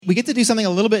we get to do something a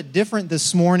little bit different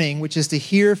this morning, which is to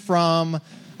hear from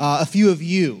a few of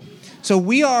you. So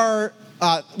we're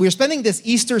spending this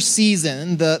Easter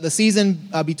season, the season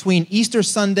between Easter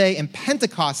Sunday and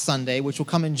Pentecost Sunday, which will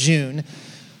come in June,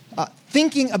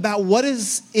 thinking about what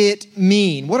does it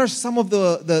mean? What are some of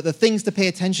the things to pay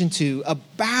attention to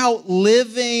about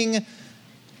living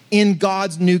in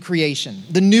God's new creation,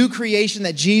 the new creation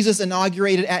that Jesus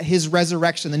inaugurated at his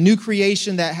resurrection, the new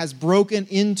creation that has broken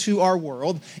into our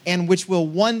world and which will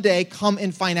one day come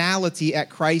in finality at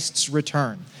Christ's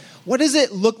return. What does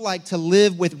it look like to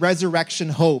live with resurrection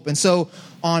hope? And so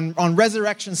on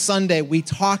Resurrection Sunday, we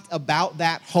talked about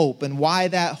that hope and why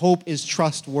that hope is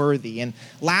trustworthy. And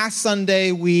last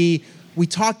Sunday, we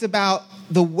talked about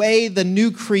the way the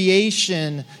new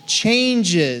creation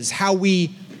changes how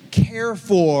we care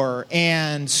for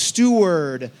and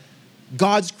steward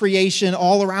God's creation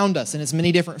all around us in its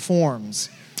many different forms.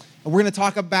 And we're going to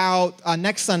talk about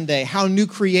next Sunday how new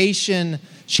creation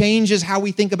changes how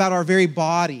we think about our very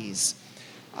bodies.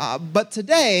 But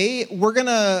today we're going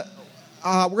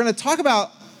to talk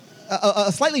about a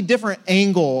slightly different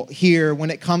angle here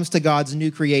when it comes to God's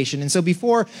new creation. And so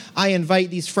before I invite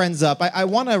these friends up, I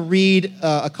want to read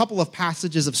a couple of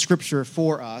passages of Scripture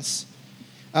for us.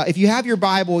 If you have your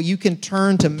Bible, you can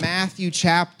turn to Matthew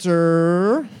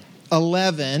chapter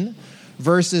 11,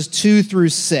 verses 2 through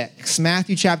 6.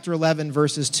 Matthew chapter 11,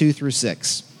 verses 2 through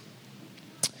 6.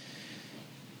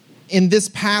 In this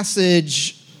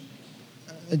passage,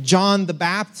 John the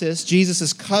Baptist,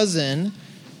 Jesus' cousin,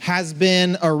 has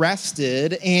been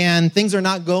arrested, and things are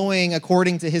not going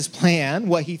according to his plan,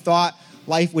 what he thought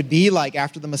life would be like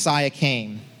after the Messiah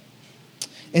came.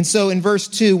 And so in verse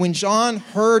 2, when John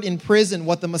heard in prison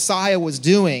what the Messiah was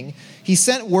doing, he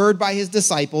sent word by his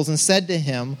disciples and said to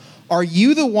him, "Are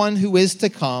you the one who is to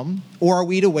come, or are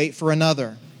we to wait for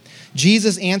another?"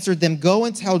 Jesus answered them, "Go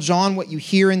and tell John what you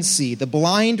hear and see. The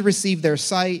blind receive their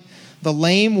sight, the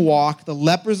lame walk, the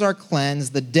lepers are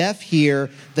cleansed, the deaf hear,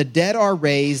 the dead are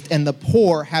raised, and the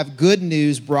poor have good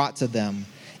news brought to them.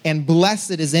 And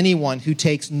blessed is anyone who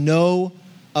takes no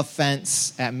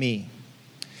offense at me."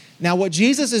 Now, what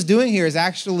Jesus is doing here is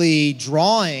actually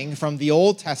drawing from the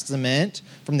Old Testament,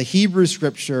 from the Hebrew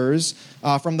Scriptures,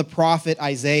 from the prophet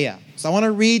Isaiah. So I want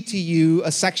to read to you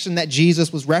a section that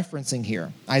Jesus was referencing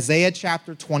here. Isaiah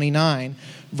chapter 29,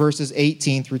 verses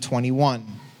 18 through 21.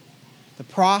 The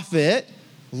prophet,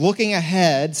 looking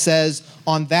ahead, says,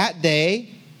 "On that day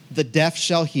the deaf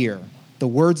shall hear the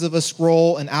words of a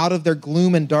scroll, and out of their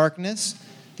gloom and darkness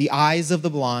the eyes of the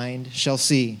blind shall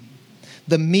see.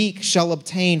 The meek shall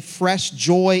obtain fresh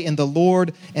joy in the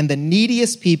Lord, and the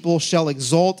neediest people shall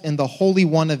exult in the Holy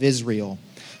One of Israel.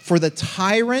 For the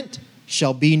tyrant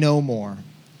shall be no more,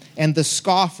 and the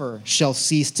scoffer shall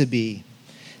cease to be.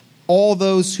 All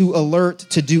those who alert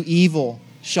to do evil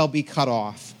shall be cut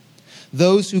off.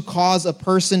 Those who cause a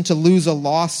person to lose a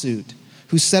lawsuit,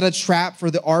 who set a trap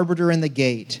for the arbiter in the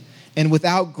gate, and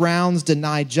without grounds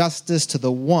deny justice to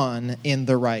the one in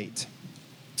the right."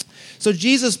 So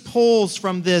Jesus pulls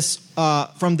from this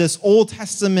Old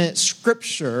Testament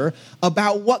scripture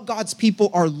about what God's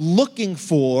people are looking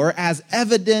for as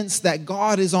evidence that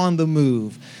God is on the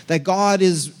move, that God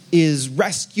is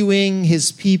rescuing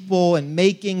his people and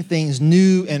making things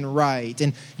new and right.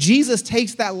 And Jesus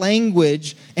takes that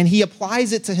language and he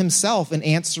applies it to himself in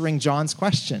answering John's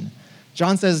question.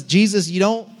 John says, "Jesus, you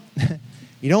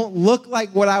don't look like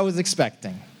what I was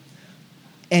expecting."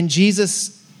 And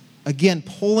Jesus, again,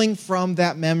 pulling from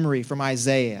that memory from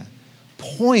Isaiah,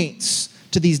 points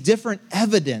to these different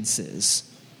evidences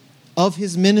of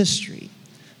his ministry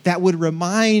that would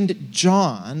remind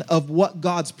John of what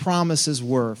God's promises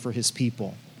were for his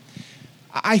people.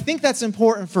 I think that's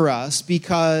important for us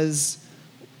because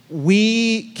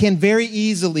we can very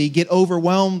easily get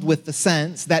overwhelmed with the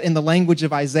sense that, in the language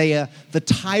of Isaiah, the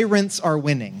tyrants are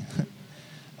winning,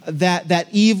 that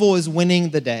evil is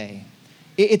winning the day.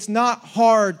 It's not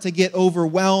hard to get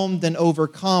overwhelmed and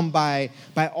overcome by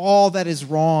all that is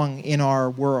wrong in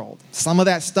our world. Some of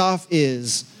that stuff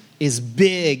is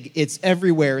big, it's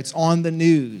everywhere, it's on the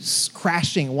news,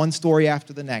 crashing one story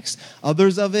after the next.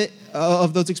 Others of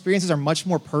those experiences are much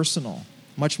more personal,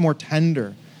 much more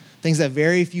tender, things that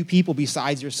very few people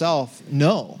besides yourself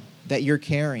know that you're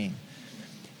carrying.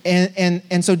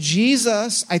 And so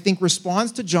Jesus, I think,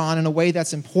 responds to John in a way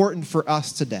that's important for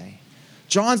us today.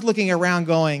 John's looking around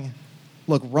going,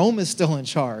 look, Rome is still in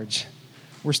charge.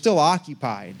 We're still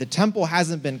occupied. The temple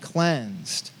hasn't been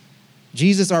cleansed.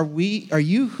 Jesus, are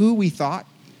you who we thought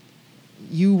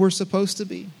you were supposed to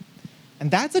be? And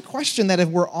that's a question that, if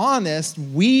we're honest,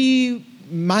 we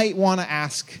might want to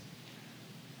ask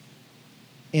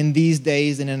in these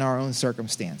days and in our own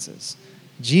circumstances.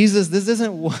 Jesus, this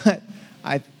isn't what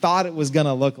I thought it was going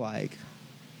to look like.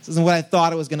 This isn't what I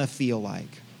thought it was going to feel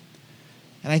like.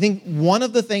 And I think one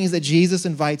of the things that Jesus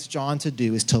invites John to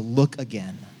do is to look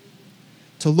again,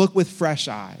 to look with fresh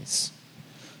eyes,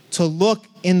 to look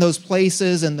in those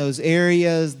places and those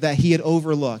areas that he had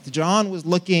overlooked. John was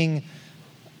looking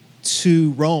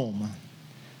to Rome.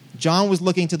 John was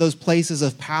looking to those places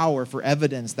of power for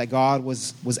evidence that God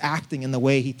was acting in the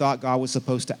way he thought God was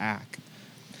supposed to act.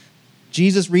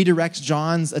 Jesus redirects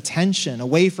John's attention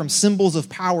away from symbols of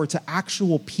power to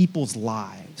actual people's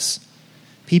lives.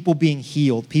 People being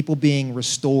healed, people being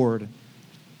restored,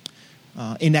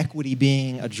 inequity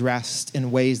being addressed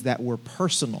in ways that were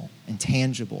personal and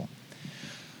tangible.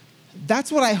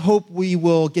 That's what I hope we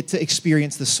will get to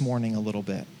experience this morning a little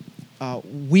bit.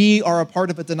 We are a part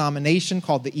of a denomination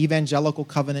called the Evangelical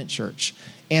Covenant Church.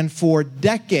 And for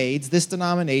decades, this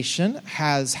denomination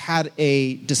has had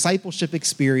a discipleship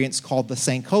experience called the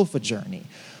Sankofa journey,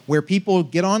 where people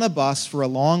get on a bus for a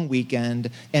long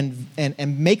weekend and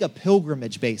make a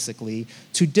pilgrimage, basically,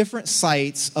 to different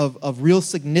sites of real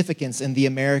significance in the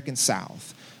American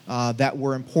South that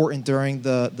were important during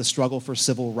the struggle for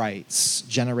civil rights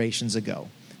generations ago.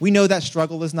 We know that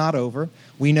struggle is not over.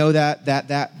 We know that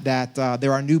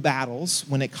there are new battles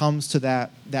when it comes to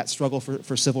that struggle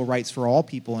for civil rights for all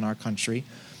people in our country.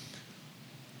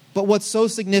 But what's so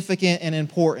significant and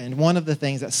important, one of the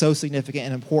things that's so significant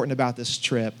and important about this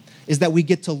trip is that we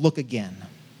get to look again.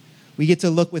 We get to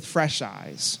look with fresh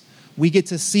eyes. We get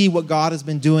to see what God has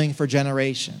been doing for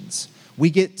generations.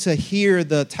 We get to hear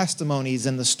the testimonies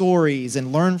and the stories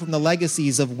and learn from the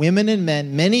legacies of women and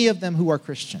men, many of them who are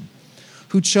Christian,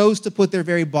 who chose to put their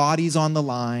very bodies on the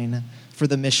line for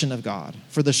the mission of God,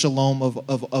 for the shalom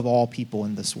of all people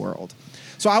in this world.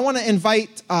 So I want to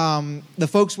invite the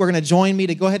folks who are going to join me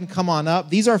to go ahead and come on up.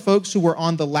 These are folks who were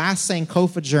on the last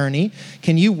Sankofa journey.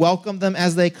 Can you welcome them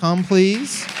as they come,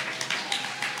 please?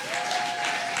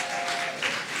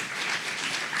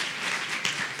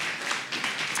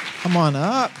 Come on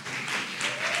up.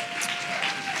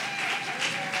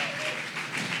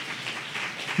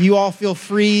 You all feel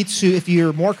free to, if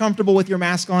you're more comfortable with your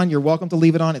mask on, you're welcome to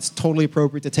leave it on. It's totally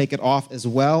appropriate to take it off as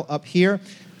well up here.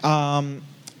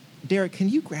 Derek, can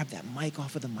you grab that mic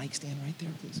off of the mic stand right there,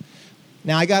 please?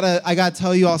 Now, I gotta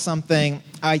tell you all something.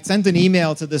 I sent an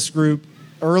email to this group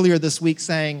earlier this week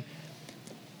saying,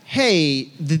 hey,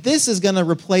 this is going to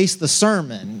replace the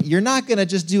sermon. You're not going to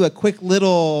just do a quick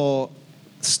little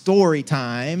story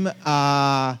time.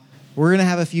 We're going to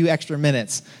have a few extra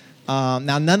minutes. Now,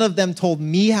 none of them told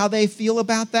me how they feel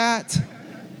about that,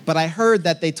 but I heard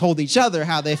that they told each other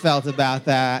how they felt about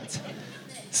that.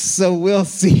 So we'll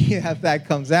see if that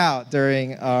comes out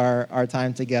during our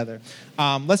time together.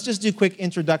 Let's just do quick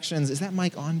introductions. Is that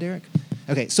mic on, Derek?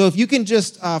 Okay, so if you can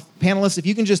just, panelists, if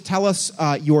you can just tell us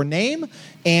your name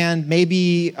and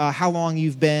maybe how long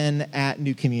you've been at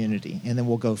New Community, and then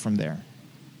we'll go from there.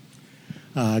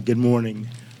 Good morning.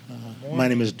 My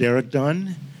name is Derek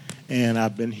Dunn, and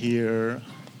I've been here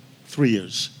 3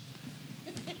 years.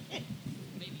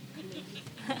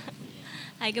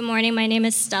 Hi, good morning. My name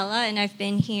is Stella, and I've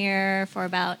been here for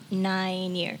about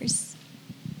 9 years.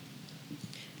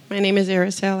 My name is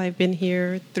Aracel. I've been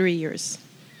here 3 years.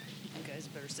 You guys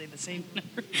better say the same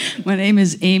number. My name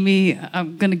is Amy.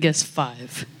 I'm going to guess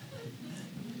 5.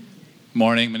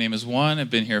 Morning. My name is Juan. I've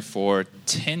been here for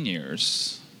 10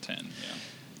 years. 10, yeah.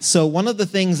 So one of the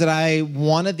things that I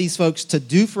wanted these folks to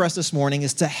do for us this morning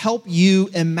is to help you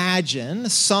imagine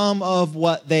some of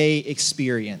what they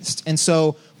experienced. And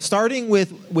so starting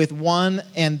with Juan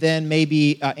and then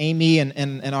maybe Amy and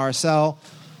Aracel,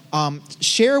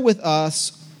 share with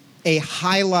us a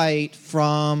highlight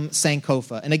from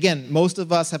Sankofa. And again, most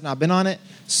of us have not been on it,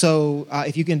 so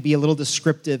if you can be a little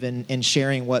descriptive in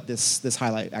sharing what this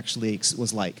highlight actually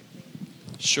was like.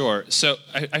 Sure. So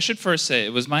I should first say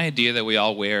it was my idea that we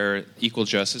all wear Equal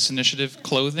Justice Initiative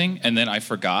clothing, and then I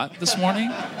forgot this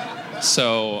morning.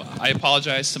 So I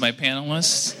apologize to my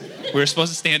panelists. We were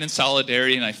supposed to stand in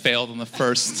solidarity, and I failed on the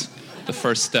first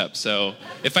step. So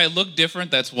if I look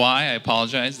different, that's why. I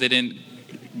apologize. They didn't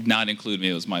not include me.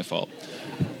 It was my fault.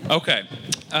 Okay.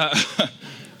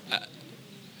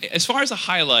 As far as the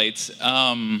highlights,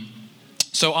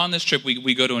 so on this trip,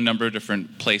 we go to a number of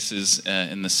different places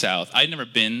in the South. I'd never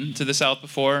been to the South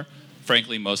before,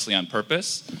 frankly, mostly on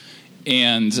purpose.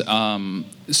 And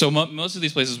so most of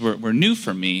these places were new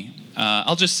for me.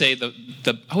 I'll just say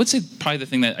I would say probably the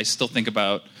thing that I still think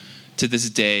about to this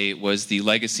day was the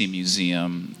Legacy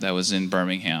Museum that was in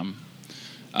Birmingham.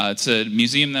 It's a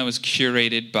museum that was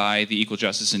curated by the Equal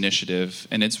Justice Initiative,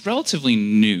 and it's relatively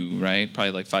new, right?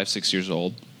 Probably like 5-6 years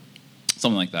old,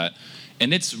 something like that.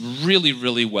 And it's really,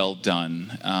 really well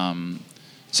done.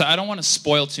 So I don't want to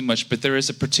spoil too much, but there is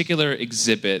a particular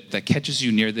exhibit that catches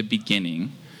you near the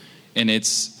beginning, and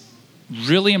it's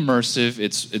really immersive.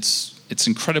 It's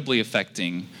incredibly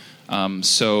affecting.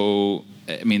 So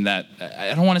I mean, that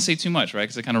I don't want to say too much, right?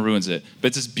 Because it kind of ruins it. But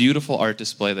it's this beautiful art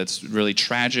display that's really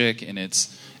tragic, and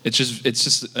it's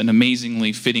just an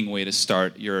amazingly fitting way to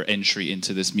start your entry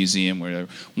into this museum, where they're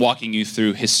walking you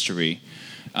through history.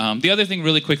 The other thing,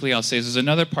 really quickly, I'll say is there's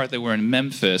another part that we're in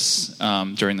Memphis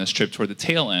during this trip toward the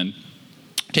tail end,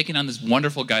 taking on this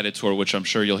wonderful guided tour, which I'm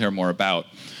sure you'll hear more about.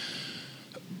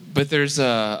 But there's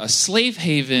a slave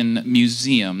haven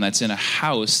museum that's in a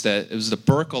house that it was the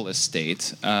Burkle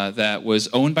estate that was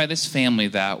owned by this family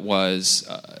that was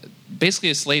basically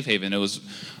a slave haven. It was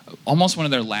almost one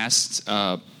of their last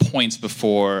points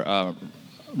before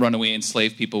runaway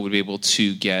enslaved people would be able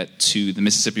to get to the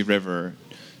Mississippi River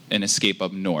and escape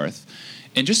up north.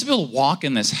 And just to be able to walk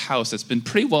in this house that's been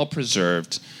pretty well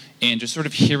preserved and just sort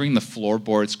of hearing the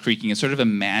floorboards creaking and sort of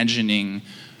imagining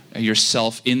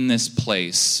yourself in this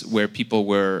place where people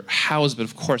were housed, but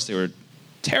of course they were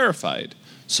terrified,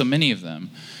 so many of them.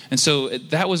 And so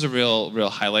that was a real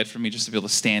highlight for me, just to be able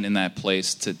to stand in that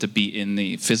place, to be in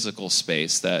the physical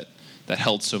space that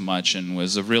held so much and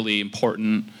was a really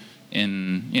important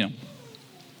and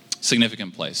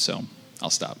significant place. So I'll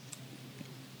stop.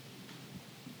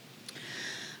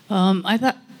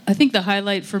 I think the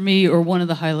highlight for me, or one of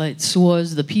the highlights,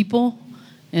 was the people.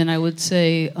 And I would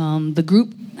say the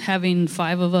group, having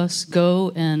 5 of us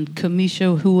go, and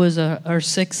Kamisha, who was our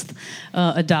 6th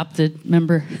adopted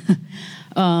member,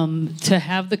 to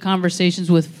have the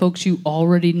conversations with folks you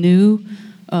already knew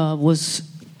was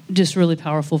just really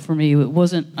powerful for me.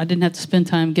 I didn't have to spend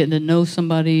time getting to know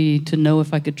somebody to know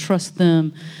if I could trust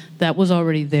them. That was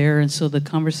already there, and so the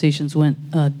conversations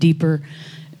went deeper.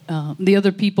 The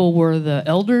other people were the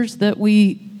elders that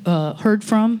we heard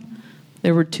from.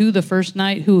 There were 2 the first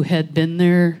night who had been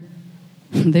there.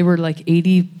 They were like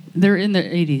 80. They're in their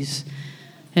 80s,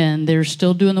 and they're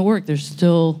still doing the work. They're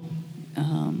still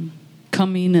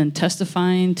coming and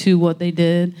testifying to what they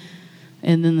did.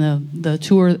 And then the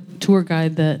tour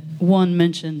guide that one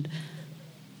mentioned,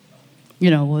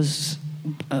 was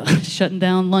shutting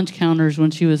down lunch counters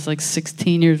when she was like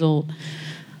 16 years old.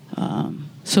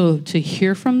 So to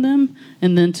hear from them,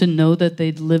 and then to know that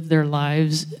they'd lived their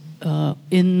lives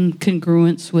in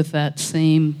congruence with that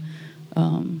same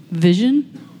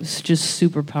vision, is just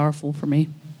super powerful for me.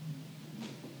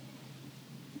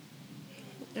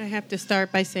 I have to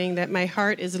start by saying that my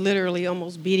heart is literally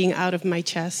almost beating out of my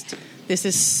chest. This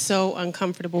is so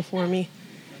uncomfortable for me.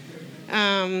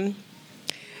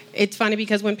 It's funny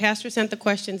because when Pastor sent the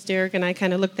questions, Derek and I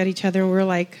kind of looked at each other and we were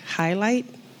like, highlight?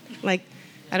 Like,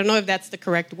 I don't know if that's the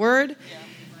correct word.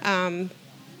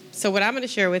 So what I'm going to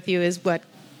share with you is what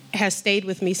has stayed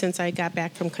with me since I got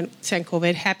back from Sankofa.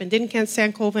 It happened in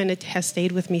Sankofa, and it has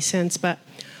stayed with me since.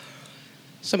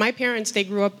 So my parents, they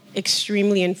grew up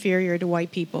extremely inferior to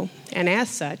white people. And as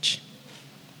such,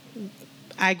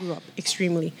 I grew up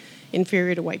extremely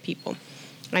inferior to white people.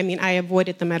 I mean, I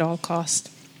avoided them at all costs.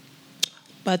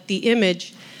 But the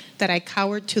image that I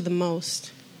cowered to the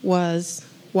most was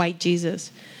white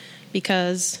Jesus.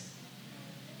 Because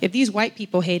if these white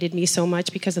people hated me so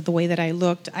much because of the way that I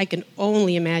looked, I can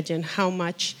only imagine how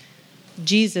much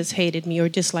Jesus hated me or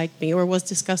disliked me or was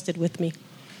disgusted with me.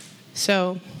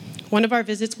 So one of our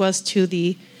visits was to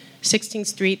the 16th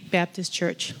Street Baptist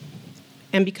Church.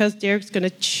 And because Derek's going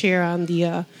to share on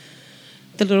the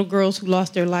little girls who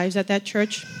lost their lives at that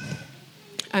church,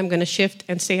 I'm going to shift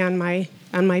and stay on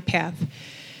my path.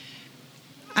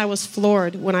 I was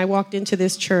floored when I walked into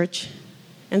this church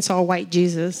and saw white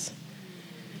Jesus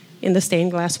in the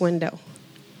stained glass window.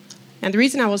 And the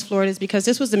reason I was floored is because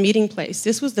this was the meeting place.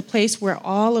 This was the place where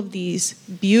all of these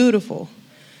beautiful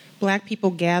black people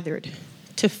gathered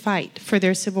to fight for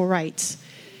their civil rights.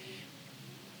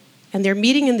 And they're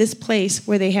meeting in this place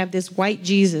where they have this white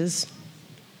Jesus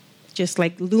just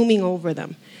like looming over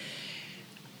them.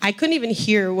 I couldn't even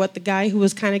hear what the guy who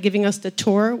was kind of giving us the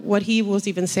tour, what he was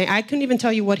even saying. I couldn't even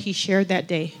tell you what he shared that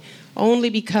day, only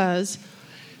because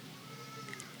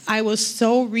I was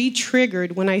so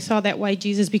re-triggered when I saw that white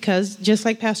Jesus, because just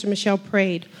like Pastor Michelle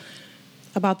prayed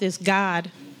about this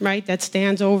God, right, that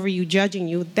stands over you, judging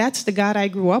you, that's the God I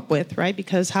grew up with, right,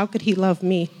 because how could he love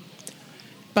me?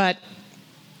 But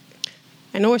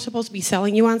I know we're supposed to be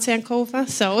selling you on Sankofa,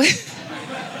 so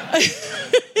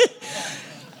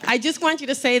I just want you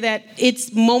to say that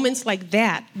it's moments like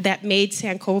that that made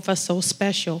Sankofa so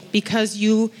special, because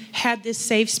you had this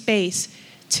safe space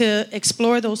to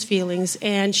explore those feelings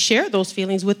and share those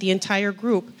feelings with the entire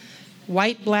group,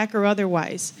 white, black, or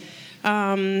otherwise.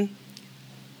 So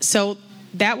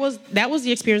that was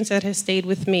the experience that has stayed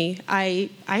with me. I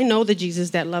know the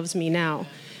Jesus that loves me now,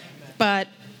 but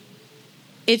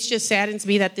it's just saddens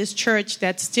me that this church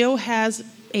that still has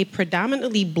a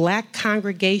predominantly black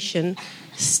congregation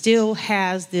still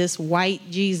has this white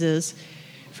Jesus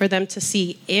for them to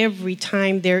see every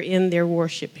time they're in there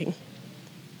worshiping.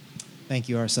 Thank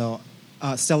you, Arcel.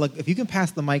 Stella, if you can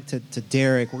pass the mic to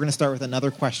Derek, we're going to start with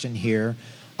another question here.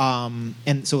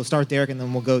 And so we'll start with Derek, and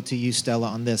then we'll go to you, Stella,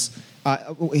 on this.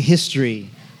 History.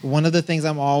 One of the things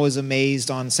I'm always amazed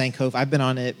on Sankofa, I've been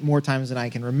on it more times than I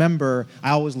can remember,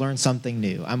 I always learn something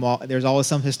new. There's always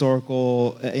some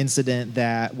historical incident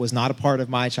that was not a part of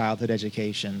my childhood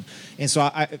education. And so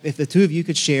if the two of you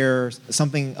could share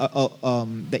something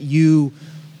that you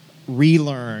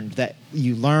relearned, that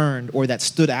you learned, or that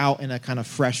stood out in a kind of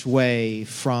fresh way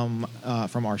from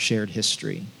our shared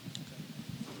history.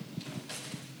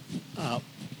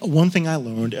 One thing I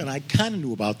learned, and I kind of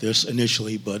knew about this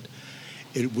initially, but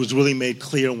it was really made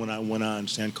clear when I went on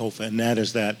Sankofa, and that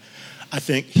is that I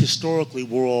think historically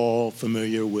we're all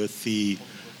familiar with the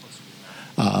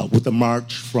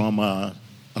march from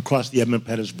across the Edmund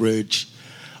Pettus Bridge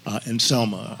in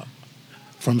Selma,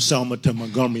 from Selma to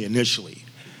Montgomery initially.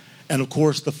 And of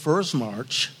course, the first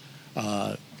march,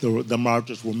 the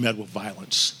marchers were met with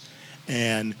violence,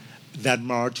 and that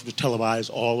march was televised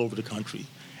all over the country.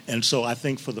 And so I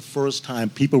think for the first time,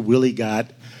 people really got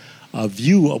a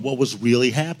view of what was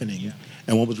really happening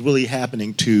and what was really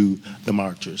happening to the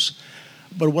marchers.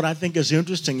 But what I think is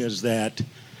interesting is that,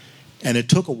 and it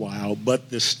took a while, but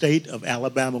the state of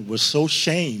Alabama was so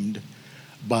shamed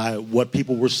by what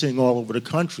people were seeing all over the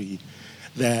country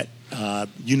that,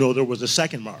 there was a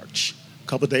second march a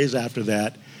couple of days after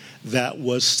that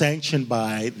was sanctioned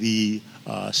by the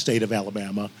state of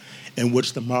Alabama, in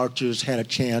which the marchers had a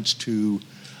chance to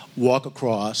walk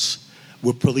across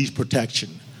with police protection.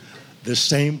 The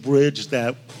same bridge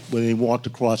that when they walked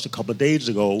across a couple of days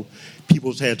ago,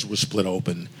 people's heads were split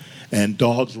open and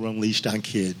dogs were unleashed on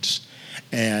kids.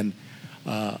 And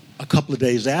a couple of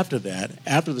days after that,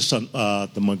 after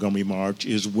the Montgomery March,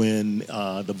 is when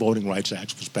the Voting Rights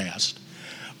Act was passed.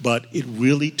 But it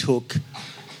really took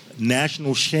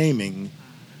national shaming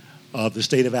of the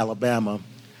state of Alabama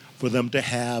for them to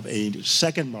have a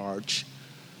second march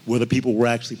where the people were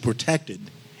actually protected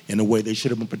in a way they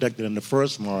should have been protected in the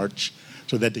first march,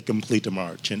 so that they complete the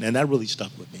march. And that really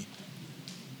stuck with me.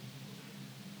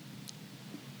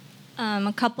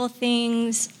 A couple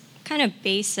things, kind of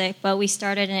basic, but we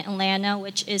started in Atlanta,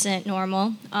 which isn't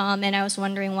normal. And I was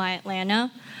wondering why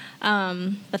Atlanta.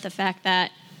 But the fact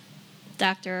that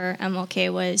Dr.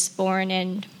 MLK was born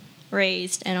and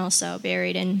raised and also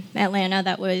buried in Atlanta,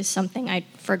 that was something I'd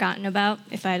forgotten about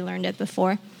if I learned it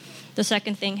before. The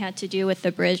second thing had to do with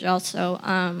the bridge also.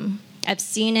 I've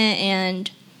seen it,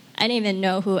 and I didn't even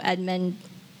know who Edmund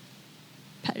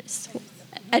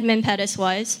Pettus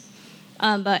was.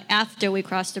 But after we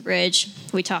crossed the bridge,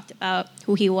 we talked about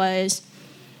who he was.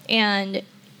 And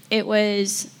it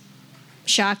was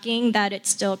shocking that it's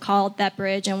still called that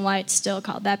bridge and why it's still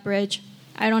called that bridge.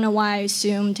 I don't know why I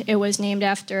assumed it was named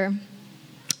after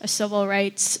a civil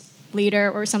rights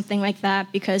leader or something like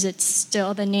that, because it's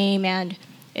still the name and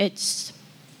it's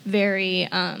very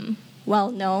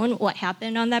well known what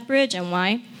happened on that bridge and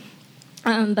why.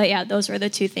 But yeah, those were the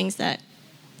two things that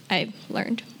I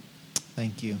learned.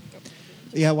 Thank you.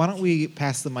 Yeah, why don't we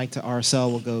pass the mic to Arcel?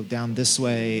 We'll go down this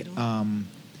way.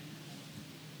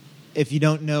 If you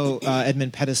don't know,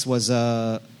 Edmund Pettus was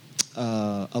a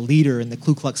leader in the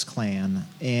Ku Klux Klan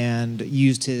and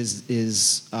used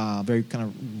his very kind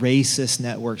of racist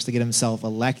networks to get himself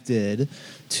elected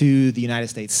to the United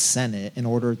States Senate in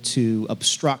order to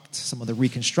obstruct some of the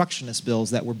Reconstructionist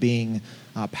bills that were being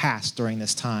passed during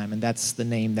this time. And that's the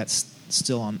name that's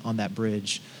still on that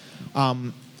bridge.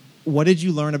 What did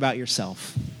you learn about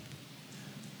yourself?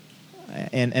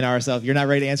 And Arcel, if you're not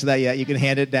ready to answer that yet, you can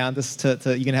hand it down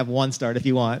to you can have one start if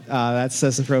you want.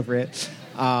 That's appropriate.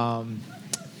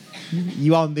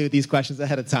 You all knew these questions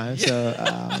ahead of time, so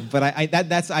but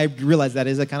I realize that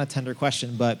is a kind of tender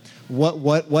question. But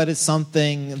what is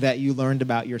something that you learned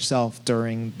about yourself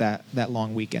during that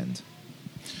long weekend?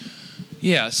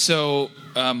 Yeah, so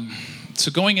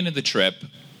going into the trip,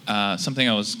 something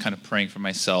I was kind of praying for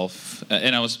myself,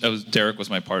 and I was Derek was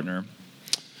my partner.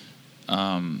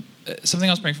 Something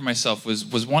I was praying for myself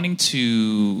was wanting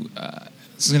to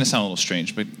this is going to sound a little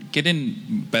strange, but get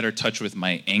in better touch with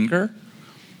my anger.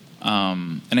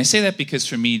 And I say that because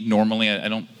for me, normally, I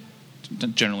don't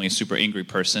generally a super angry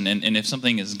person, and if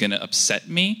something is going to upset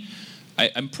me,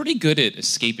 I'm pretty good at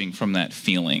escaping from that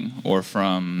feeling or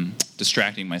from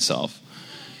distracting myself.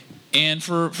 And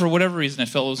for whatever reason, I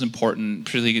felt it was important,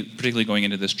 particularly going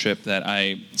into this trip, that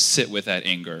I sit with that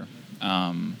anger,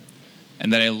 and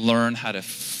that I learn how to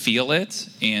feel it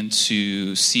and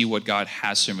to see what God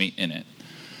has for me in it.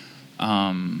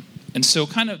 And so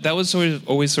kind of that was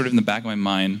always sort of in the back of my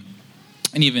mind.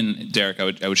 And even Derek,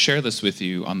 I would share this with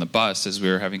you on the bus as we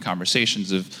were having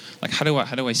conversations of like, how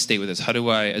do I stay with this? How do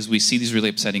I, as we see these really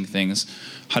upsetting things,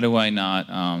 how do I not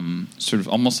sort of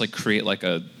almost like create like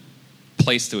a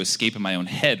place to escape in my own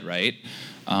head, right?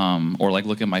 Or like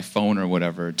look at my phone or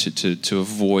whatever to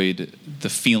avoid the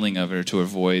feeling of it, or to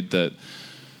avoid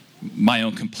my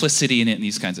own complicity in it and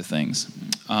these kinds of things.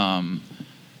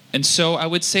 And so I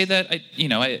would say that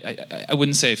I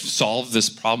wouldn't say I've solved this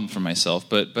problem for myself,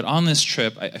 but on this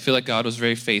trip, I feel like God was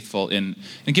very faithful in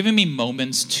giving me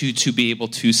moments to be able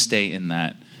to stay in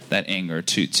that anger,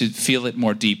 to feel it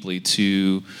more deeply,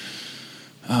 to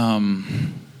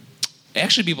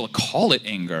actually be able to call it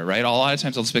anger, right? A lot of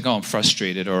times I'll just be like, oh, I'm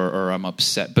frustrated or I'm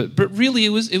upset, but really it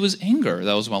was anger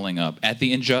that was welling up at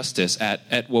the injustice,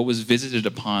 at what was visited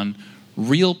upon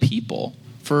real people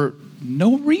for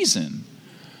no reason.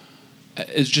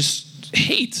 It's just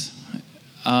hate.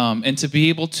 And to be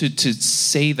able to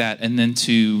say that and then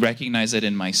to recognize it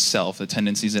in myself, the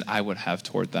tendencies that I would have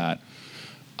toward that,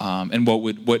 and what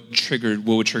would trigger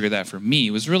that for me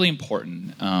was really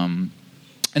important. And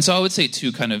so I would say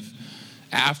too, kind of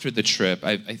after the trip,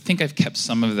 I think I've kept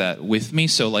some of that with me.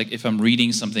 So like if I'm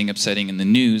reading something upsetting in the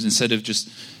news, instead of just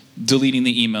deleting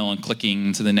the email and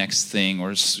clicking to the next thing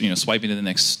or swiping to the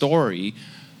next story,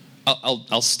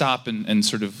 I'll stop and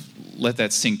sort of let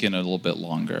that sink in a little bit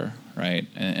longer, right?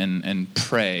 And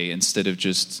pray instead of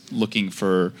just looking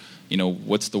for,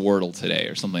 what's the wordle today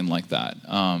or something like that.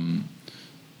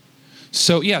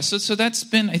 So that's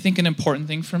been, I think, an important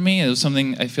thing for me. It was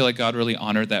something I feel like God really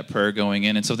honored that prayer going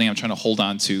in, and something I'm trying to hold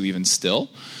on to even still.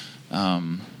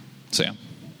 Yeah.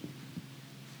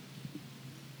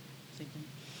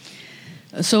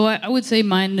 So I would say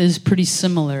mine is pretty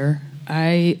similar.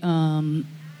 I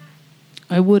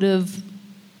would have,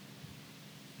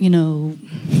 I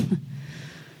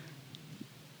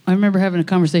remember having a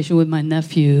conversation with my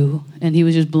nephew, and he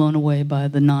was just blown away by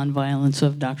the nonviolence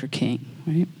of Dr. King,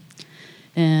 right?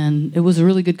 And it was a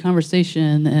really good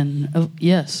conversation, and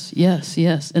yes.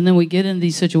 And then we get into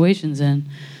these situations, and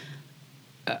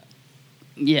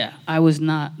that was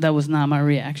not my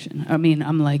reaction. I mean,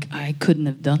 I'm like, I couldn't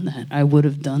have done that. I would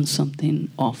have done something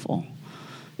awful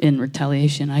in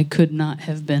retaliation. I could not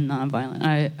have been nonviolent.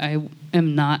 I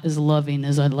am not as loving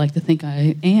as I'd like to think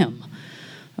I am.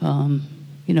 I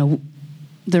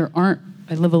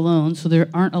live alone, so there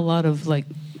aren't a lot of like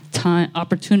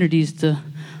opportunities to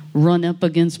run up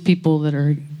against people that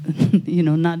are,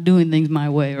 not doing things my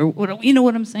way, or what, you know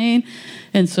what I'm saying?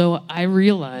 And so I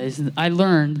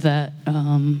learned that,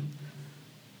 I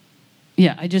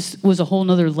just was a whole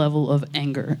nother level of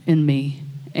anger in me.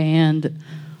 And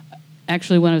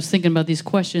actually, when I was thinking about these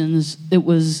questions, it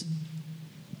was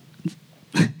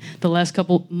the last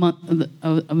couple months,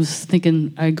 I was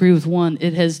thinking, I agree with one,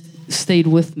 it has stayed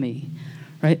with me,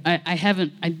 right?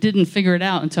 I didn't figure it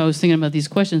out until I was thinking about these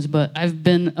questions, but I've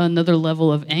been another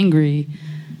level of angry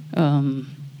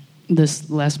this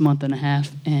last month and a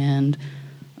half, and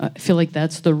I feel like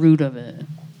that's the root of it.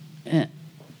 And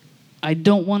I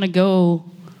don't want to go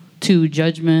to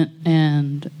judgment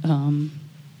and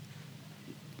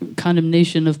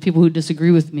condemnation of people who disagree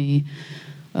with me,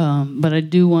 but I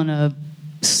do want to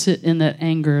sit in that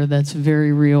anger that's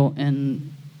very real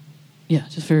and,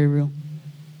 just very real.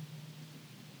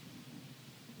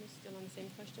 You're still on the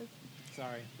same question?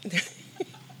 Sorry.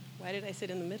 Why did I sit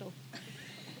in the middle?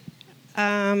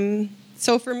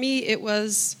 So for me, it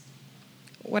was,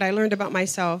 what I learned about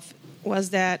myself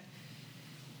was that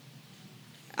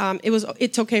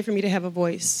it's okay for me to have a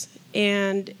voice,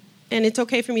 and it's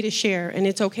okay for me to share, and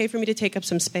it's okay for me to take up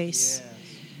some space.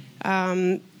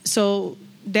 Yes. So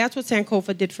that's what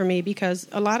Sankofa did for me, because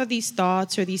a lot of these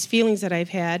thoughts or these feelings that I've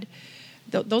had,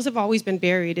 those have always been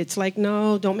buried. It's like,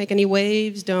 no, don't make any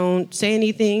waves, don't say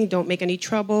anything, don't make any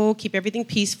trouble, keep everything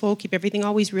peaceful, keep everything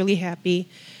always really happy.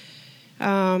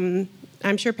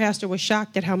 I'm sure Pastor was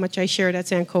shocked at how much I shared at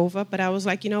Sankofa, but I was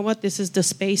like, you know what, this is the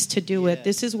space to do it.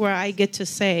 This is where I get to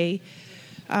say,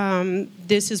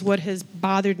 this is what has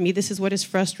bothered me, this is what has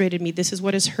frustrated me, this is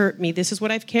what has hurt me, this is what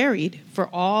I've carried for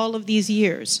all of these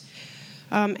years.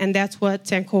 And that's what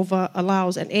Sankofa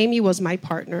allows. And Amy was my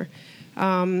partner.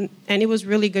 And it was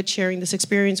really good sharing this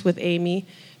experience with Amy,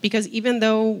 because even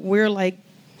though we're like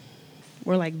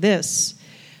this,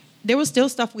 there was still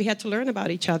stuff we had to learn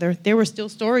about each other. There were still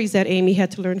stories that Amy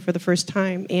had to learn for the first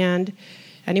time. And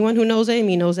anyone who knows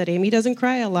Amy knows that Amy doesn't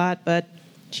cry a lot, but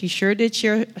she sure did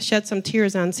shed some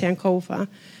tears on Sankofa.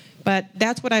 But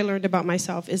that's what I learned about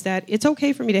myself, is that it's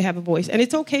okay for me to have a voice, and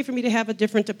it's okay for me to have a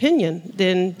different opinion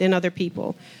than other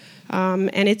people.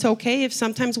 And it's okay if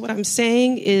sometimes what I'm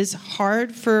saying is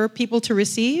hard for people to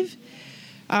receive.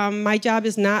 My job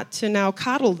is not to now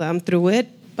coddle them through it,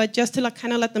 but just to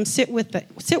kind of let them sit with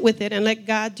it and let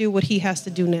God do what he has to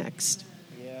do next.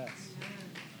 Yes.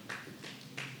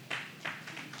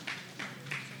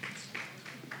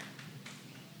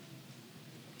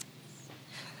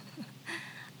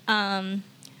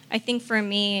 I think for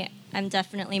me, I'm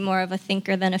definitely more of a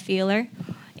thinker than a feeler.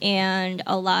 And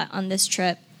a lot on this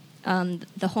trip,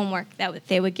 the homework that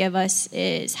they would give us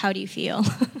is, how do you feel?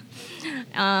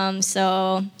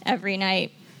 So every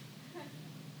night,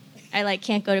 I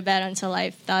can't go to bed until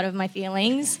I've thought of my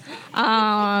feelings.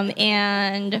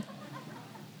 And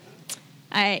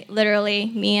I literally,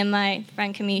 me and my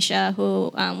friend Kamisha,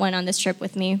 who went on this trip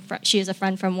with me, she is a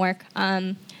friend from work,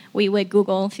 we would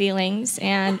Google feelings,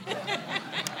 and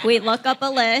we'd look up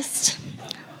a list,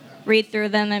 read through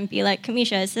them, and be like,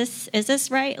 Kamisha, is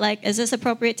this right? Is this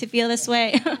appropriate to feel this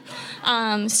way?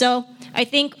 So I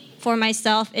think for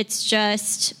myself, it's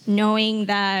just knowing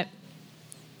that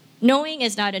knowing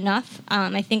is not enough.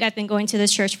 I think I've been going to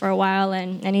this church for a while,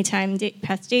 and anytime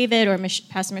Pastor David or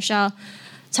Pastor Michelle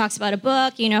talks about a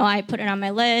book, I put it on my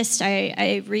list,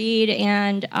 I read,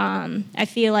 and I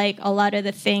feel like a lot of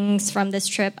the things from this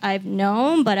trip I've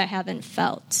known, but I haven't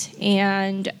felt.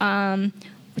 And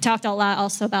we talked a lot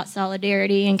also about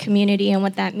solidarity and community and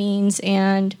what that means,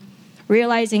 and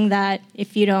realizing that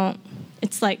if you don't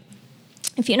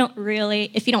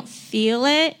feel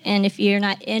it, and if you're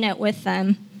not in it with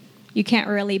them, you can't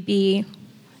really be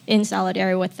in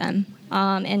solidarity with them.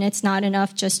 And it's not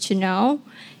enough just to know.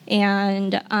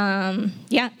 And,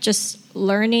 just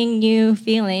learning new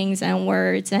feelings and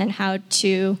words and how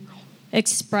to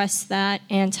express that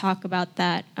and talk about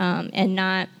that, and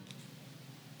not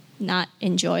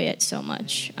enjoy it so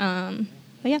much. But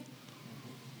yeah.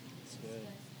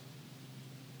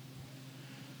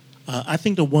 I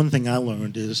think the one thing I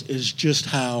learned is just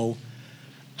how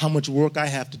much work I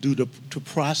have to do to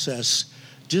process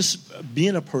just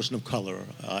being a person of color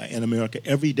in America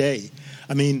every day.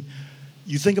 I mean,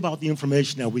 you think about the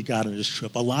information that we got on this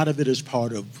trip. A lot of it is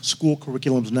part of school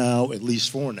curriculums now, at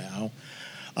least for now.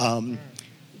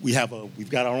 We've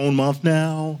got our own month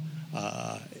now.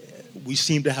 We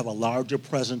seem to have a larger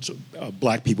presence of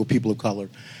black people of color,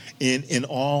 in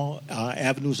all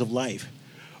avenues of life.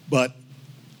 But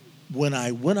when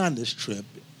I went on this trip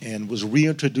and was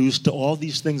reintroduced to all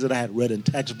these things that I had read in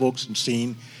textbooks and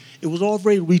seen, it was all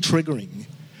very re-triggering,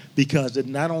 because it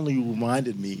not only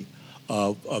reminded me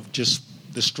of just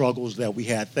the struggles that we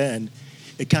had then,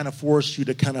 it kind of forced you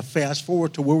to kind of fast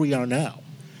forward to where we are now.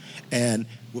 And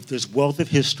with this wealth of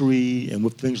history and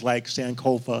with things like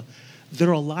Sankofa, there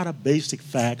are a lot of basic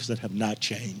facts that have not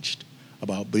changed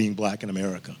about being black in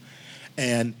America.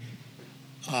 And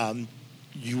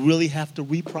you really have to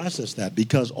reprocess that,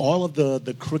 because all of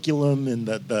the curriculum and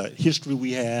the history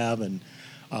we have, and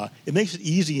it makes it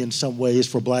easy in some ways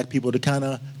for black people to kind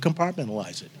of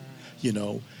compartmentalize it.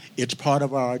 It's part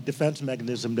of our defense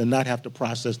mechanism to not have to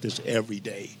process this every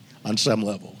day on some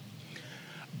level.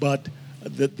 But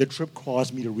the trip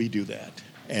caused me to redo that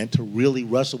and to really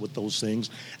wrestle with those things.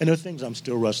 And there are things I'm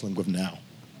still wrestling with now.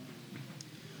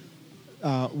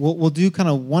 We'll do kind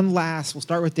of one last. We'll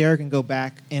start with Derek and go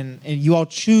back, and you all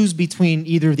choose between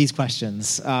either of these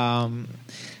questions.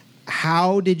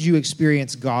 How did you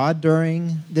experience God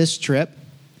during this trip?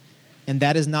 And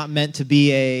that is not meant to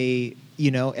be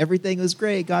everything was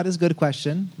great, God is good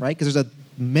question, right? Because there's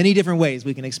many different ways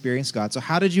we can experience God. So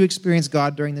how did you experience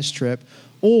God during this trip?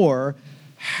 Or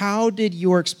how did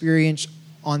your experience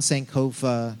on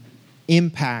Sankofa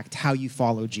impact how you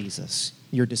follow Jesus,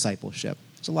 your discipleship?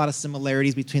 There's a lot of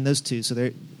similarities between those two, so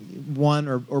they're one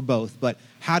or both. But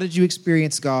how did you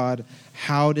experience God?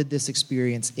 How did this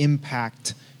experience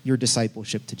impact your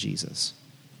discipleship to Jesus?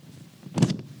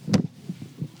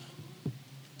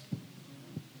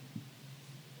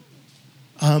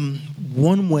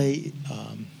 One way,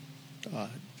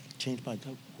 change my,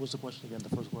 what was the question again,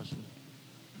 the first question?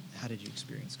 How did you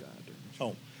experience God during the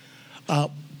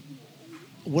trip?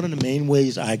 One of the main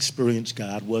ways I experienced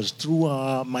God was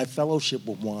through my fellowship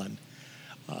with Juan.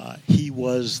 He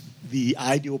was the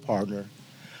ideal partner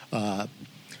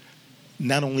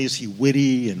Not only is he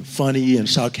witty and funny and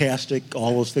sarcastic,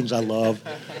 all those things I love,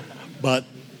 but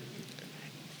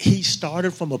he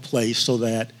started from a place so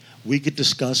that we could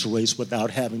discuss race without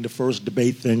having to first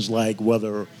debate things like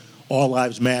whether all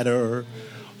lives matter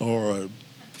or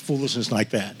foolishness like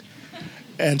that.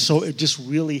 And so it just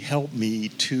really helped me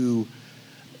to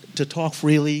talk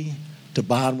freely, to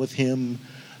bond with him,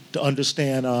 to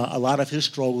understand a lot of his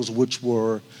struggles, which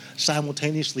were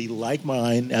simultaneously like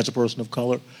mine as a person of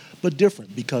color, but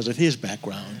different because of his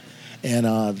background. And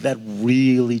that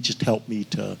really just helped me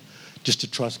to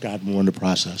trust God more in the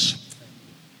process.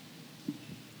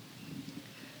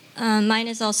 Mine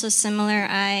is also similar.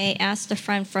 I asked a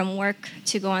friend from work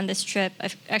to go on this trip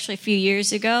actually a few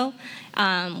years ago.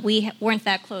 We weren't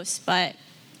that close, but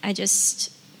I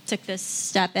just took this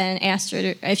step and asked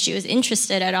her if she was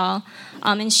interested at all.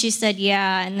 And she said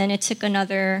yeah, and then it took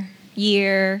another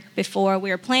year before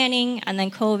we were planning, and then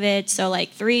COVID, so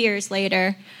like 3 years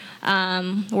later,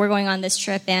 we're going on this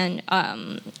trip, and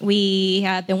we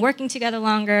have been working together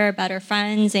longer, better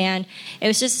friends, and it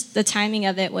was just, the timing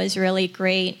of it was really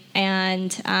great,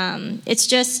 and it's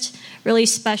just really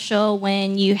special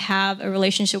when you have a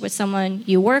relationship with someone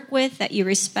you work with that you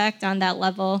respect on that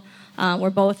level.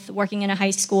 We're both working in a high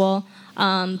school,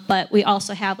 but we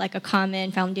also have like a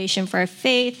common foundation for our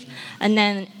faith, and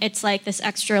then it's like this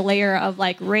extra layer of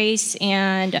like race,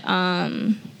 and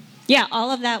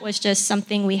all of that was just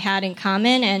something we had in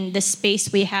common, and the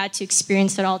space we had to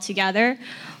experience it all together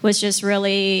was just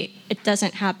really, it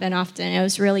doesn't happen often. It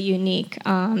was really unique,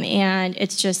 and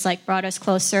it's just like brought us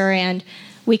closer, and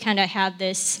we kind of had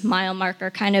this mile marker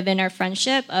kind of in our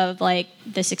friendship of like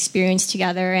this experience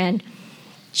together. And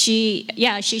she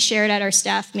shared at our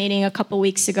staff meeting a couple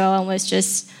weeks ago and was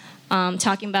just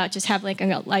talking about just having like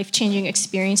a life-changing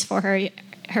experience for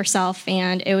herself,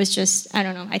 and it was just, I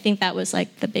don't know, I think that was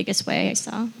like the biggest way I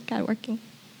saw God working.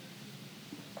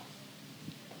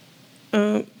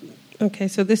 Okay,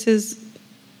 so this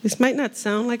might not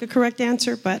sound like a correct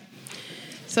answer, but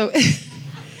so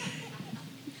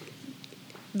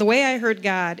the way I heard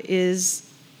God is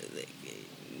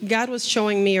God was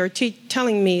showing me or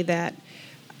telling me that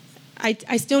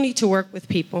I still need to work with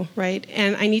people, right?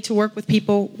 And I need to work with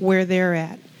people where they're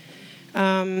at.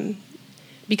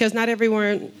 Because not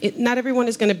everyone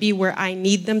is going to be where I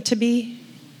need them to be.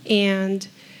 And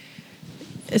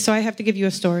so I have to give you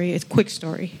a story, a quick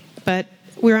story. But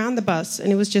we were on the bus,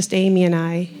 and it was just Amy and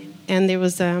I. And there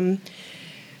was the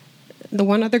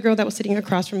one other girl that was sitting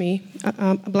across from me,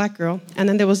 a black girl. And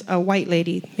then there was a white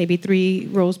lady, maybe 3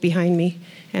 rows behind me.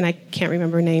 And I can't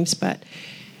remember names, but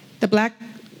the black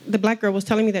girl was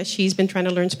telling me that she's been trying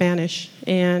to learn Spanish.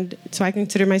 And so I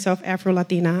consider myself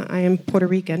Afro-Latina. I am Puerto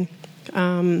Rican.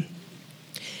 But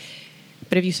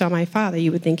if you saw my father,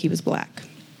 you would think he was black.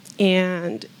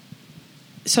 And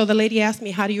so the lady asked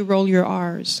me, how do you roll your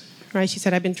R's? Right? She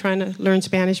said, I've been trying to learn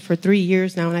Spanish for 3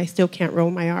 years now, and I still can't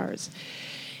roll my R's.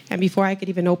 And before I could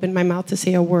even open my mouth to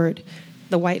say a word,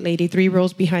 the white lady 3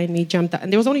 rows behind me jumped up.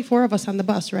 And there was only 4 of us on the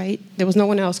bus, right? There was no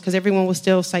one else because everyone was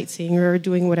still sightseeing or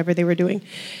doing whatever they were doing.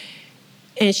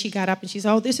 And she got up and she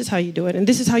said, oh, this is how you do it. And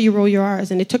this is how you roll your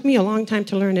R's. And it took me a long time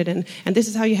to learn it. And this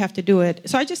is how you have to do it.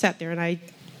 So I just sat there and I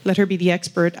let her be the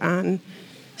expert on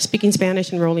speaking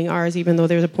Spanish and rolling R's, even though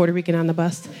there was a Puerto Rican on the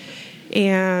bus.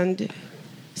 And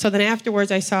so then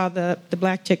afterwards I saw the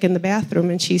black chick in the bathroom,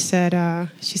 and she said, I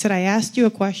asked you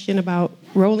a question about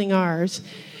rolling R's.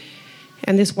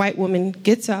 And this white woman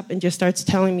gets up and just starts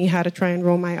telling me how to try and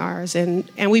roll my R's. And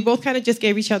we both kind of just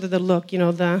gave each other the look, you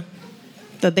know, the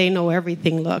they know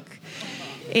everything look.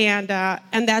 And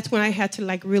that's when I had to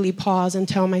like really pause and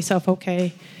tell myself,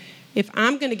 okay, if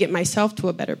I'm going to get myself to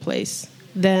a better place,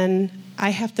 then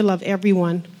I have to love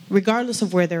everyone, regardless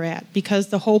of where they're at, because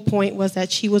the whole point was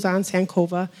that she was on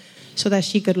Sankofa so that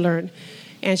she could learn.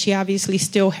 And she obviously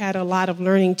still had a lot of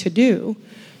learning to do.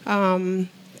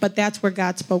 But that's where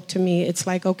God spoke to me. It's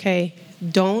like, okay,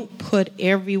 don't put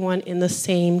everyone in the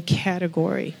same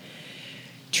category.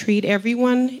 Treat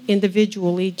everyone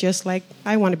individually just like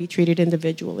I want to be treated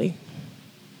individually.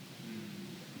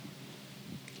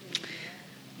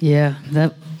 Yeah,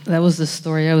 that was the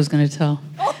story I was going to tell.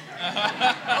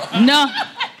 No,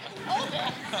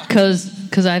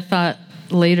 because I thought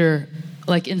later,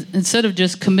 like instead of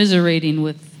just commiserating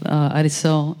with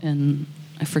Arisel, and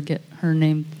I forget her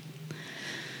name,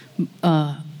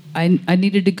 I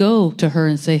needed to go to her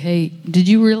and say, hey, did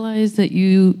you realize that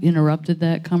you interrupted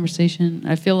that conversation?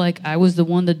 I feel like I was the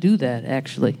one to do that,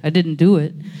 actually. I didn't do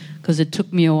it because it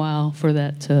took me a while for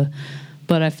that to,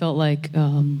 but I felt like,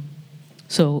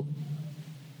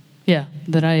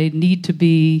 that I need to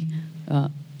be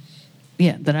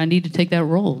that I need to take that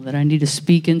role, that I need to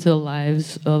speak into the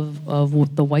lives of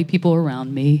the white people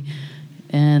around me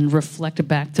and reflect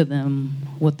back to them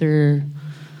what they're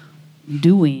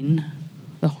doing,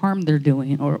 the harm they're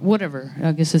doing, or whatever.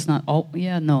 I guess it's not all,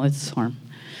 it's harm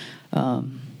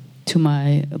to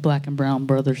my black and brown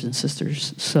brothers and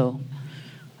sisters. So,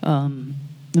 and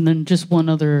then just one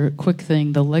other quick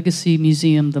thing, the Legacy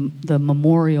Museum, the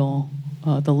memorial,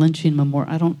 the lynching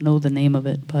memorial, I don't know the name of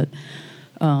it, but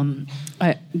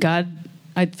I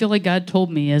feel like God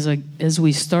told me as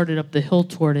we started up the hill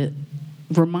toward it,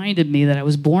 reminded me that I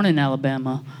was born in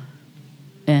Alabama,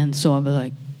 and so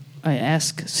I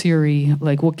asked Siri,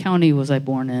 like, what county was I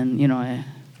born in?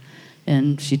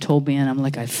 And she told me, and I'm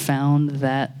like, I found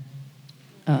that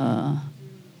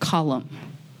column,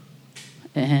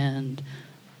 and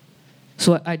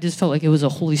so I just felt like it was a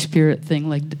Holy Spirit thing,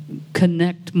 like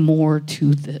connect more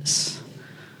to this,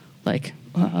 like.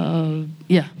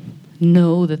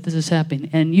 Know that this is happening.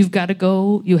 And you've got to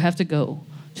go, you have to go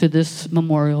to this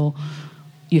memorial.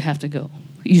 You have to go.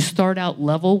 You start out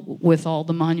level with all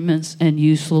the monuments and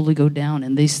you slowly go down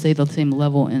and they stay the same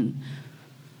level, and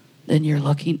then you're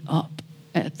looking up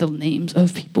at the names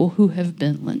of people who have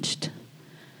been lynched.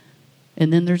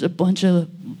 And then there's a bunch of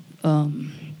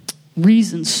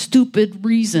reasons, stupid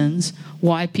reasons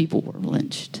why people were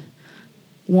lynched.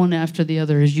 One after the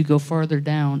other as you go farther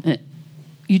down.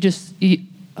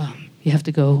 You have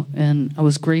to go, and I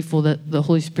was grateful that the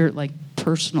Holy Spirit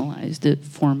personalized it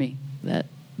for me that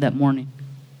morning.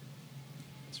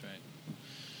 That's right.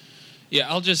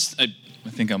 Yeah, I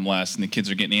think I'm last, and the kids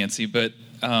are getting antsy, but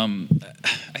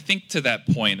I think to that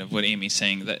point of what Amy's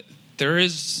saying, that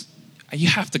you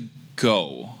have to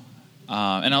go,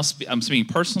 and I'm speaking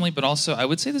personally, but also I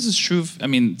would say this is true.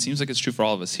 It seems like it's true for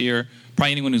all of us here.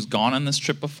 Probably anyone who's gone on this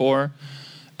trip before.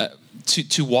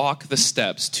 To walk the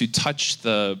steps, to touch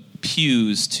the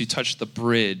pews, to touch the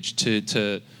bridge,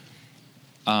 to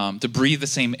breathe the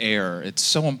same air. It's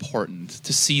so important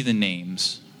to see the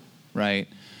names, right?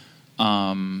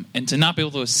 And to not be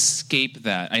able to escape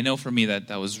that. I know for me that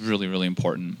was really, really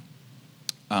important.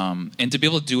 And to be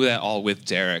able to do that all with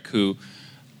Derek, who,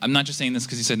 I'm not just saying this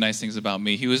because he said nice things about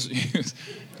me. He was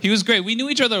great. We knew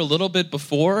each other a little bit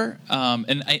before,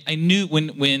 and I knew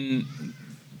when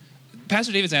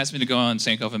Pastor David's asked me to go on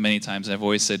Sankofa many times, and I've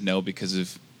always said no because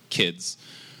of kids.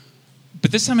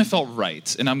 But this time it felt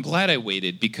right, and I'm glad I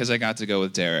waited because I got to go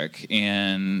with Derek,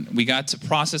 and we got to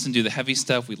process and do the heavy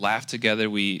stuff. We laughed together.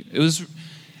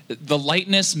 The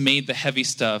lightness made the heavy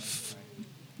stuff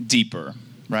deeper,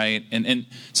 right? And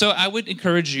so I would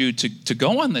encourage you to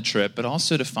go on the trip, but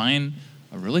also to find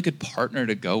a really good partner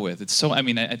to go with. It's so, I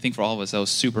think for all of us that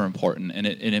was super important, and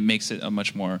it makes it a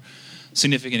much more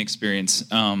significant experience.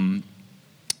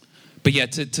 But yeah,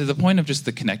 to the point of just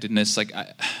the connectedness,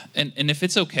 and if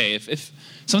it's okay, if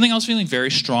something I was feeling very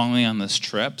strongly on this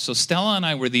trip. So Stella and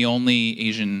I were the only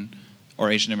Asian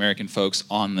American folks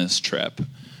on this trip,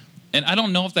 and I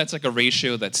don't know if that's a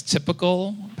ratio that's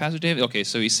typical, Pastor David. Okay,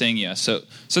 so he's saying yes. So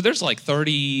there's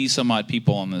 30 some odd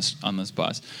people on this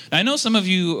bus. And I know some of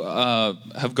you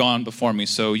have gone before me,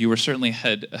 so you were certainly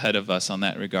ahead of us on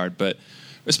that regard. But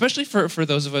especially for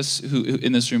those of us who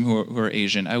in this room who are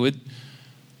Asian, I would.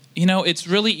 It's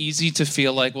really easy to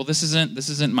feel like, well, this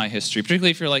isn't my history.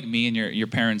 Particularly if you're like me and your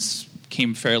parents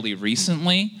came fairly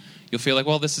recently, you'll feel like,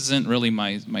 well, this isn't really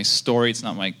my story. It's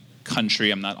not my country.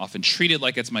 I'm not often treated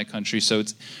like it's my country. So I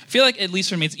feel like, at least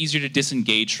for me, it's easier to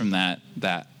disengage from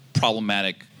that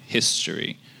problematic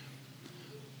history.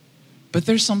 But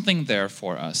there's something there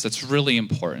for us that's really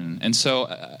important. And so,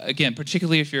 again,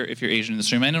 particularly if you're Asian in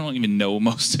this room, I don't even know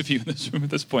most of you in this room at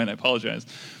this point. I apologize.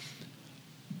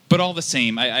 But all the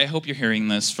same, I hope you're hearing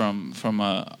this from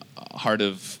a heart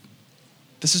of,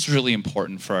 this is really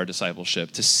important for our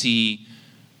discipleship. To see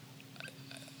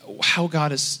how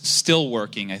God is still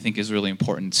working, I think, is really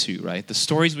important too, right? The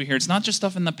stories we hear, it's not just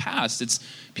stuff in the past. It's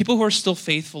people who are still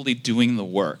faithfully doing the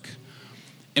work.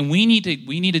 And we need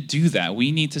to do that.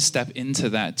 We need to step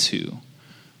into that too.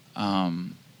 So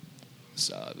I'm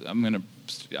going to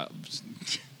stop.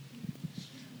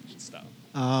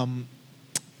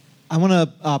 I want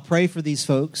to pray for these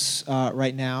folks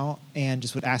right now, and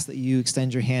just would ask that you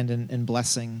extend your hand in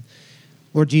blessing.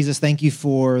 Lord Jesus, thank you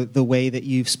for the way that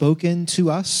you've spoken to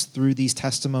us through these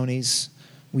testimonies.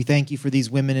 We thank you for these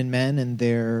women and men and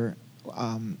their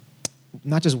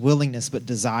not just willingness, but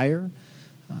desire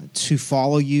to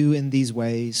follow you in these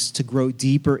ways, to grow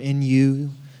deeper in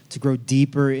you, to grow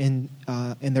deeper in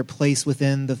their place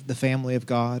within the family of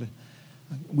God.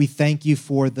 We thank you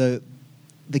for the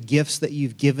gifts that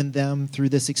you've given them through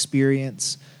this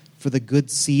experience, for the good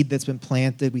seed that's been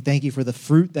planted. We thank you for the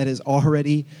fruit that is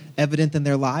already evident in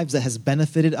their lives that has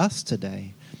benefited us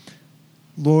today.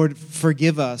 Lord,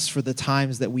 forgive us for the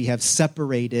times that we have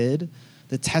separated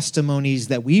the testimonies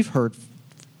that we've heard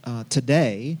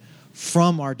today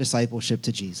from our discipleship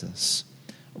to Jesus.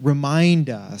 Remind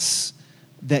us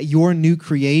that your new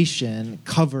creation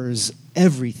covers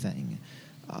everything,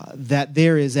 that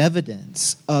there is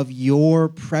evidence of your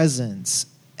presence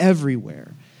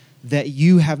everywhere, that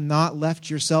you have not left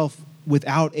yourself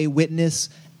without a witness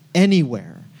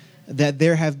anywhere, that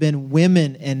there have been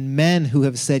women and men who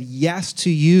have said yes to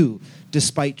you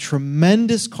despite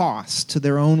tremendous costs to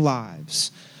their own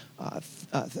lives.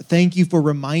 Thank you for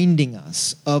reminding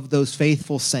us of those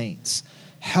faithful saints.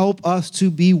 Help us to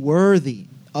be worthy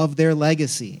of their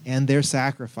legacy and their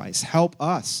sacrifice. Help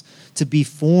us to be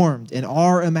formed in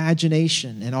our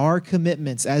imagination and our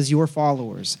commitments as your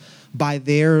followers by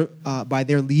their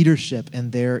leadership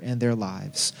and their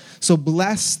lives. So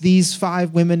bless these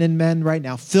 5 women and men right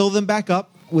now. Fill them back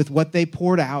up with what they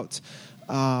poured out.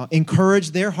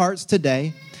 Encourage their hearts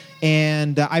today.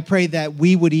 And I pray that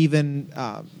we would even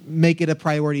make it a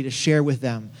priority to share with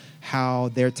them how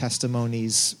their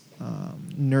testimonies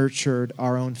nurtured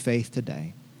our own faith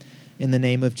today. In the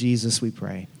name of Jesus we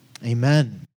pray.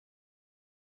 Amen.